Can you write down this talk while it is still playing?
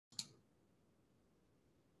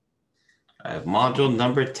I have module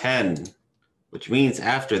number 10, which means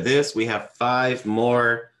after this, we have 5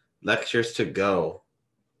 more lectures to go.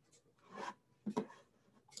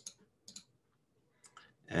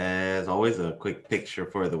 As always, a quick picture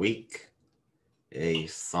for the week. A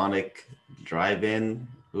Sonic drive-in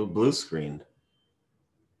blue screen.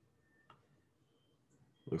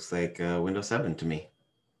 Looks like Windows 7 to me.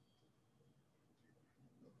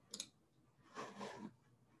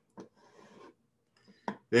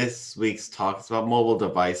 This week's talk is about mobile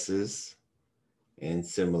devices and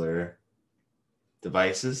similar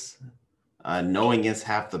devices. Knowing is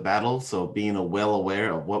half the battle, so being well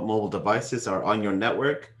aware of what mobile devices are on your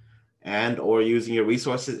network and or using your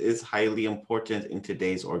resources is highly important in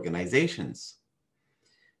today's organizations.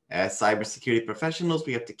 As cybersecurity professionals,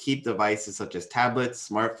 we have to keep devices such as tablets,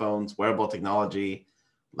 smartphones, wearable technology,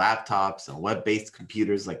 laptops, and web-based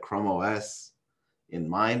computers like Chrome OS in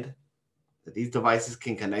mind. That these devices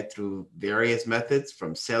can connect through various methods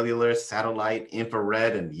from cellular, satellite,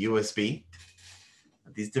 infrared, and USB.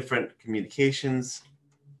 These different communications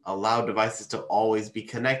allow devices to always be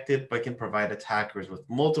connected, but can provide attackers with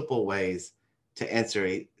multiple ways to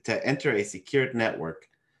enter a secured network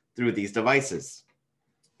through these devices.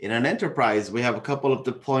 In an enterprise, we have a couple of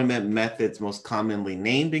deployment methods most commonly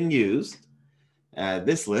named and used.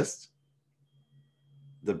 This list: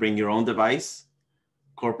 the bring your own device,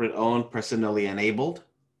 corporate owned, personally enabled,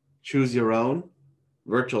 choose your own,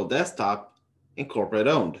 virtual desktop, and corporate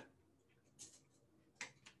owned.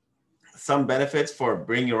 Some benefits for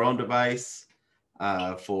bring your own device,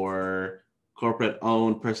 for corporate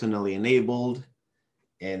owned, personally enabled,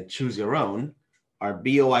 and choose your own are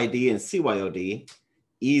BOID and CYOD.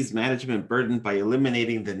 Ease management burden by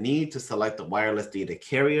eliminating the need to select a wireless data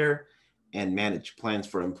carrier and manage plans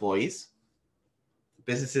for employees.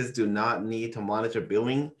 Businesses do not need to monitor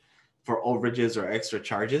billing for overages or extra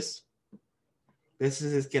charges.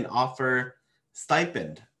 Businesses can offer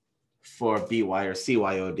stipend for BY or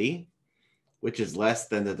CYOD, which is less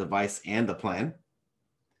than the device and the plan.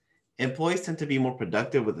 Employees tend to be more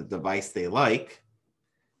productive with the device they like.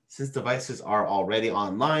 Since devices are already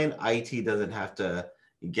online, IT doesn't have to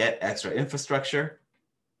get extra infrastructure.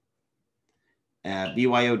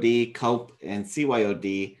 BYOD, COPE, and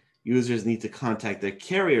CYOD, users need to contact their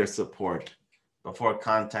carrier support before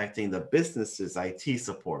contacting the business's IT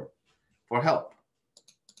support for help.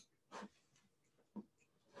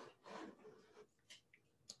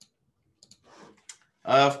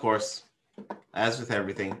 Of course, as with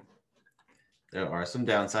everything, there are some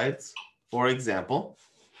downsides. For example,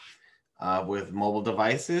 with mobile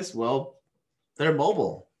devices, well, they're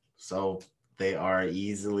mobile, so they are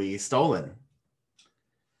easily stolen.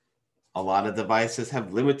 A lot of devices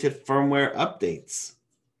have limited firmware updates.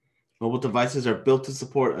 Mobile devices are built to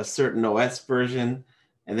support a certain OS version,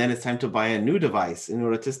 and then it's time to buy a new device in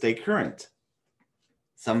order to stay current.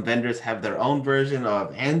 Some vendors have their own version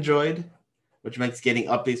of Android, which makes getting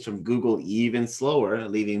updates from Google even slower,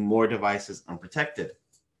 leaving more devices unprotected.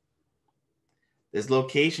 There's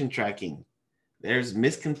location tracking. There's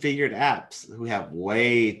misconfigured apps who have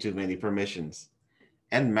way too many permissions,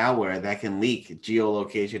 and malware that can leak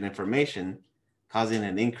geolocation information, causing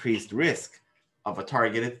an increased risk of a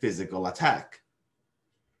targeted physical attack.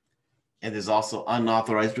 And there's also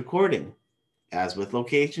unauthorized recording. As with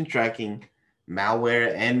location tracking,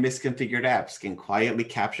 malware and misconfigured apps can quietly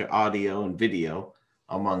capture audio and video,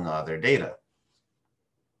 among other data.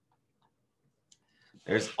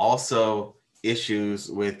 There's also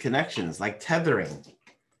issues with connections like tethering.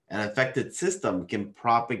 An affected system can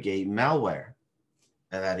propagate malware,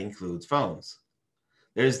 and that includes phones.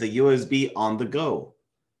 There's the USB on the go.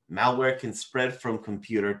 Malware can spread from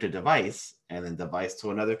computer to device, and then device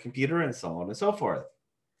to another computer, and so on and so forth.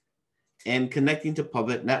 And connecting to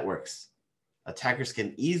public networks. Attackers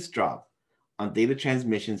can eavesdrop on data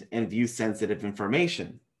transmissions and view sensitive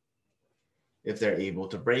information. If they're able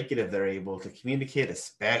to break it, if they're able to communicate,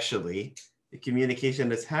 especially the communication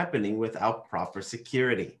that's happening without proper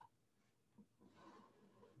security.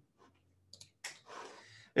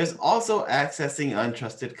 There's also accessing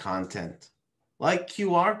untrusted content, like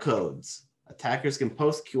QR codes. Attackers can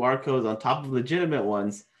post QR codes on top of legitimate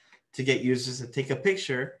ones to get users to take a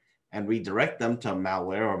picture and redirect them to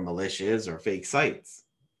malware or malicious or fake sites.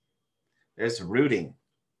 There's rooting.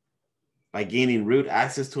 By gaining root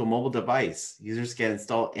access to a mobile device, users can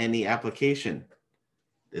install any application.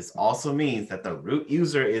 This also means that the root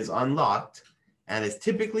user is unlocked and is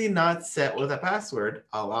typically not set with a password,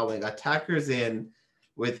 allowing attackers in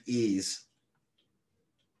with ease.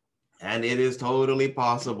 And it is totally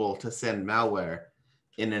possible to send malware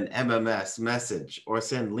in an MMS message or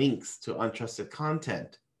send links to untrusted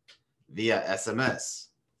content. via SMS.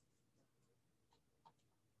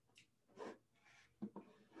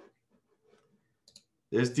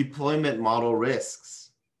 There's deployment model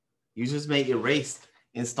risks. Users may erase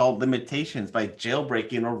installed limitations by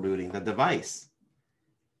jailbreaking or rooting the device.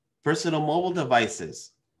 Personal mobile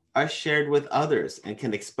devices are shared with others and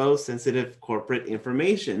can expose sensitive corporate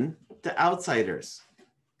information to outsiders.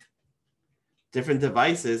 Different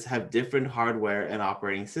devices have different hardware and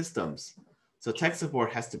operating systems, so tech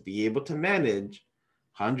support has to be able to manage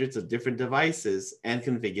hundreds of different devices and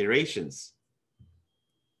configurations.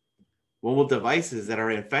 Mobile devices that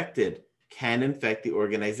are infected can infect the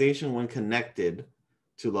organization when connected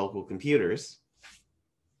to local computers.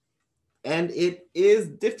 And it is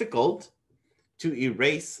difficult to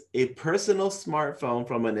erase a personal smartphone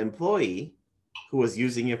from an employee who was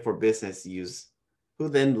using it for business use, who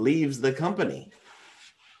then leaves the company.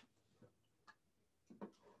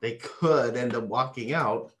 They could end up walking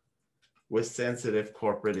out with sensitive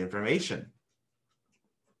corporate information.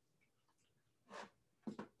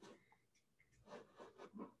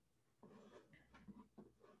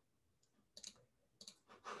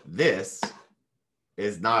 This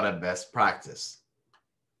is not a best practice.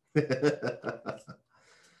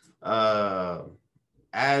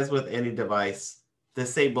 As with any device,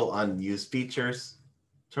 disable unused features.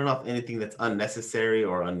 Turn off anything that's unnecessary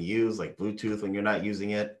or unused, like Bluetooth when you're not using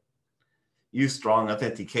it. Use strong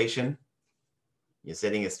authentication. You're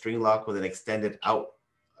setting a string lock with an extended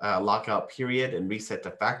lockout period and reset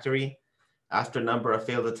to factory after a number of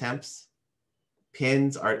failed attempts.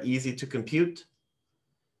 Pins are easy to compute.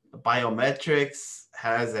 Biometrics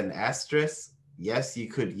has an asterisk. Yes, you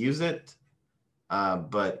could use it,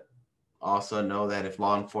 but also know that if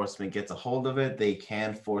law enforcement gets a hold of it, they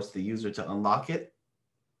can force the user to unlock it.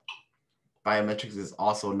 Biometrics is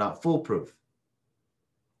also not foolproof.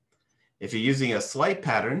 If you're using a swipe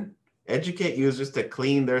pattern, educate users to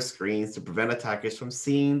clean their screens to prevent attackers from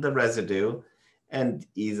seeing the residue and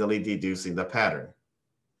easily deducing the pattern.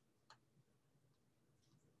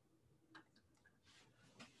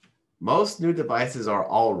 Most new devices are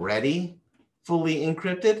already fully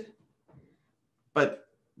encrypted, but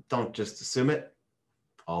don't just assume it.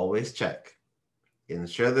 Always check.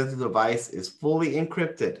 Ensure that the device is fully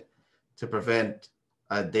encrypted to prevent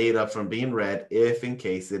data from being read if in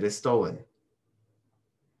case it is stolen.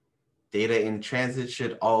 Data in transit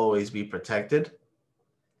should always be protected.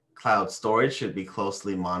 Cloud storage should be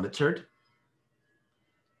closely monitored.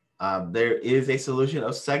 There is a solution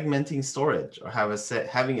of segmenting storage or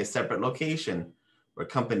having a separate location where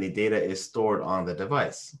company data is stored on the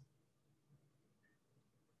device.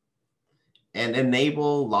 And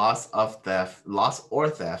enable loss or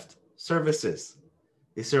theft services.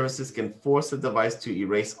 These services can force the device to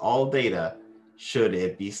erase all data should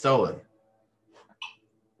it be stolen.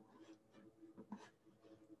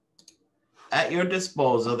 At your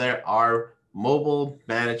disposal, there are mobile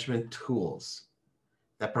management tools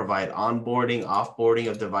that provide onboarding, offboarding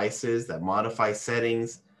of devices, that modify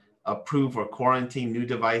settings, approve or quarantine new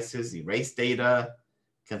devices, erase data,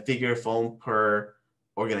 configure phone per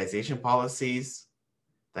organization policies,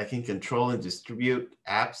 that can control and distribute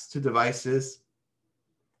apps to devices,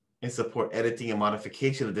 and support editing and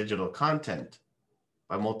modification of digital content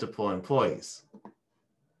by multiple employees.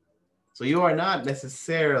 So you are not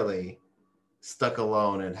necessarily stuck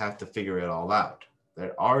alone and have to figure it all out.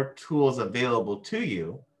 There are tools available to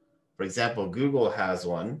you. For example, Google has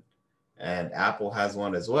one and Apple has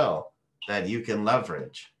one as well that you can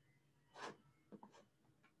leverage.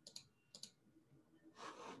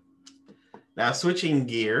 Now, switching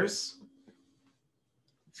gears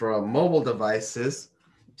from mobile devices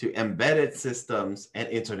to embedded systems and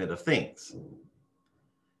Internet of Things.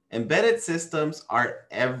 Embedded systems are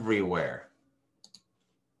everywhere,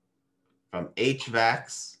 from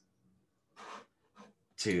HVACs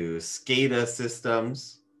to SCADA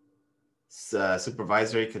systems,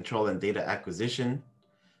 supervisory control and data acquisition,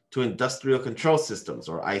 to industrial control systems,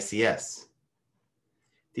 or ICS.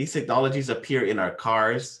 These technologies appear in our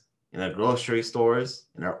cars, in our grocery stores,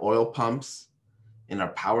 in our oil pumps, in our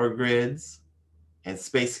power grids, and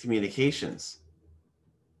space communications.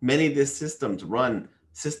 Many of these systems run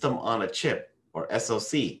system on a chip, or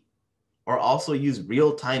SoC, or also use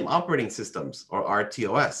real-time operating systems, or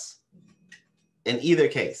RTOS. In either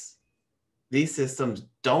case, these systems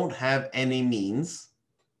don't have any means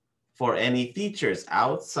for any features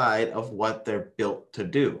outside of what they're built to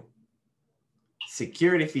do.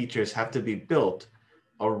 Security features have to be built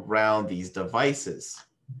around these devices.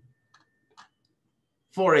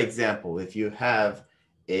 For example, if you have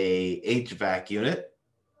a HVAC unit,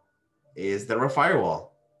 is there a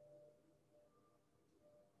firewall?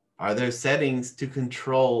 Are there settings to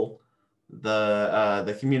control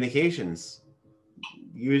the communications?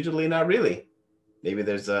 Usually not really. Maybe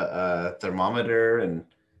there's a thermometer, and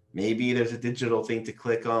maybe there's a digital thing to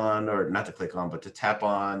click on, or not to click on, but to tap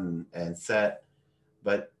on and set.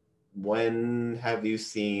 But when have you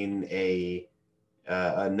seen a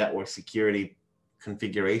network security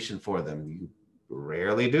configuration for them? You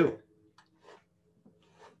rarely do.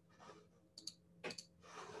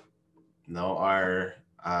 No,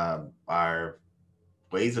 our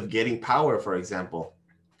ways of getting power, for example,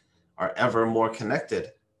 are ever more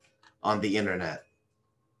connected on the internet.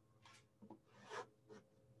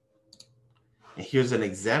 And here's an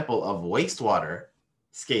example of wastewater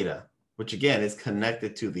SCADA, which again is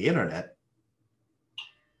connected to the internet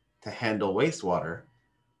to handle wastewater.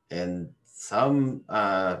 And some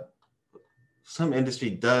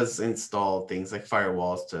industry does install things like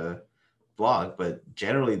firewalls to block, but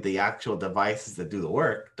generally the actual devices that do the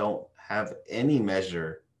work don't have any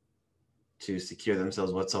measure to secure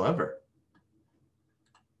themselves whatsoever.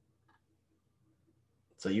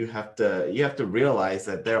 So you have to realize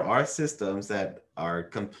that there are systems that are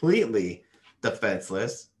completely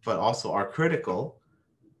defenseless, but also are critical.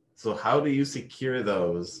 So how do you secure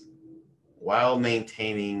those while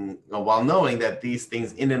knowing that these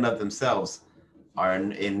things in and of themselves are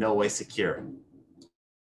in no way secure?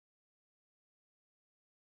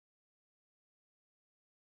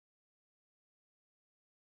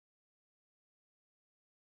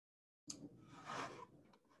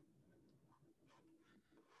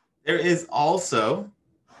 There is also,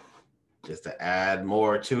 just to add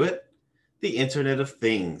more to it, the Internet of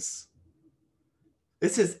Things.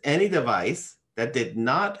 This is any device that did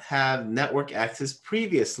not have network access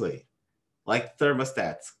previously, like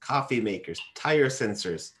thermostats, coffee makers, tire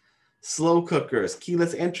sensors, slow cookers,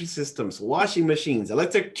 keyless entry systems, washing machines,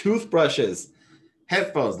 electric toothbrushes,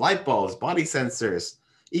 headphones, light bulbs, body sensors,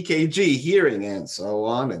 EKG, hearing, and so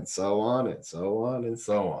on and so on and so on and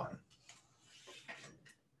so on.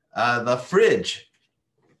 The fridge,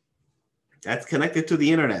 that's connected to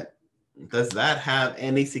the internet. Does that have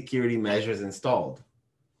any security measures installed?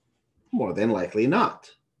 More than likely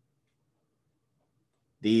not.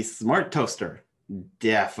 The smart toaster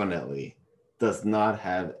definitely does not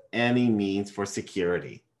have any means for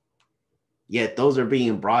security. Yet those are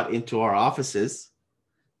being brought into our offices,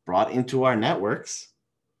 brought into our networks,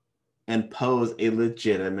 and pose a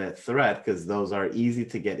legitimate threat because those are easy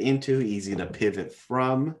to get into, easy to pivot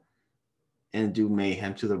from, and do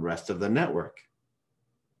mayhem to the rest of the network.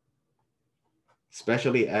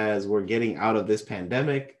 Especially as we're getting out of this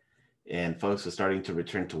pandemic and folks are starting to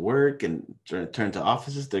return to work and return to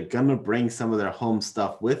offices, they're going to bring some of their home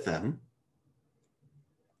stuff with them.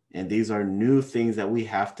 And these are new things that we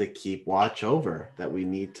have to keep watch over, that we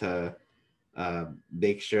need to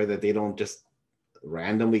make sure that they don't just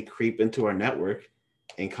randomly creep into our network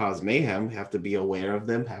and cause mayhem. We have to be aware of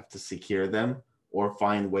them, have to secure them, or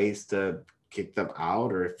find ways to kick them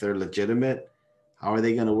out. Or if they're legitimate, how are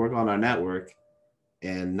they going to work on our network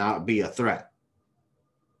and not be a threat?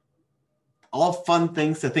 All fun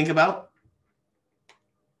things to think about.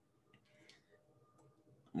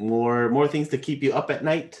 More things to keep you up at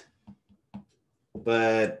night.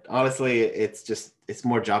 But honestly, it's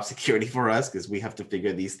more job security for us because we have to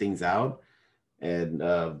figure these things out. And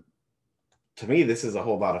to me, this is a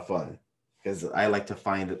whole lot of fun because I like to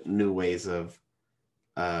find new ways of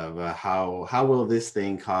how will this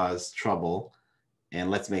thing cause trouble, and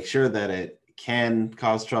let's make sure that it can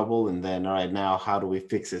cause trouble. And then, all right, now how do we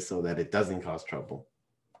fix it so that it doesn't cause trouble?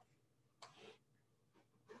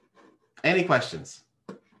 Any questions?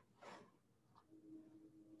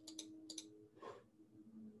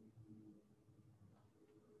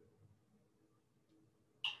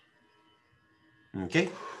 Okay,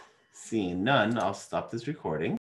 seeing none, I'll stop this recording.